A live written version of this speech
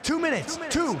2 minutes,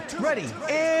 ready,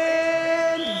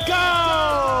 and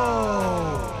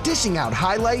go! Dishing out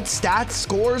highlights, stats,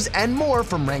 scores, and more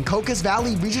from Rancocas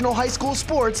Valley Regional High School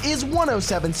Sports is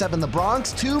 107.7 The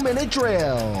Bronx 2-Minute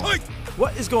Drill.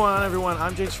 What is going on, everyone?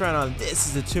 I'm Jake Serrano, and this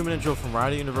is a 2-minute drill from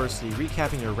Rider University,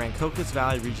 recapping your Rancocas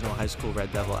Valley Regional High School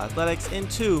Red Devil athletics in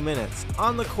 2 minutes.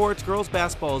 On the courts, girls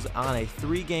basketball is on a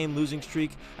 3-game losing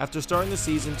streak after starting the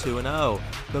season 2-0.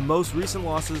 The most recent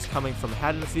losses coming from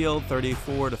Haddonfield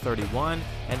 34-31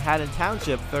 and Haddon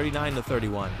Township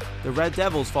 39-31. The Red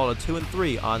Devils fall to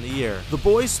 2-3 on the year. The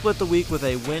boys split the week with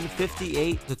a win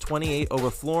 58-28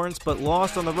 over Florence, but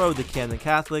lost on the road to Camden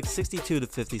Catholic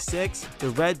 62-56. The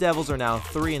Red Devils are now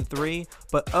 3-3,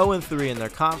 but 0-3 in their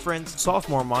conference.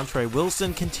 Sophomore Montre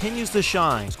Wilson continues to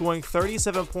shine, scoring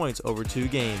 37 points over 2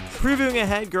 games. Previewing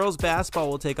ahead, girls basketball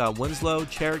will take on Winslow,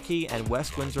 Cherokee, and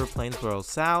West Windsor Plainsboro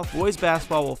South. Boys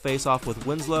basketball will face off with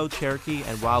Winslow, Cherokee,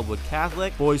 and Wildwood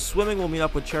Catholic. Boys swimming will meet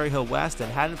up with Cherry Hill West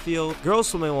and Haddonfield. Girls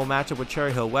swimming will match up with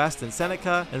Cherry Hill West and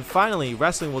Seneca. And finally,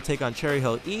 wrestling will take on Cherry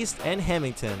Hill East and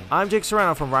Hamilton. I'm Jake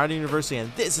Serrano from Rider University,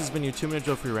 and this has been your 2-minute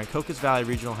drill for your Rancocas Valley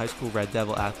Regional High School Red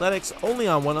Devil athletics, only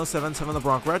on 107.7 The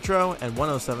Bronx Retro and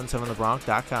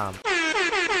 107.7thebronx.com.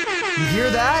 You hear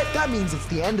that? That means it's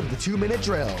the end of the 2-minute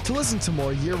drill. To listen to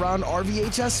more year-round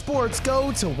RVHS sports,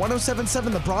 go to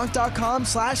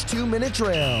 107.7thebronx.com/2-minute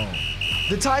drill.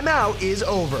 The timeout is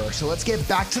over, so let's get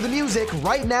back to the music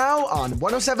right now on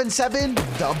 107.7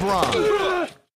 The Bronx.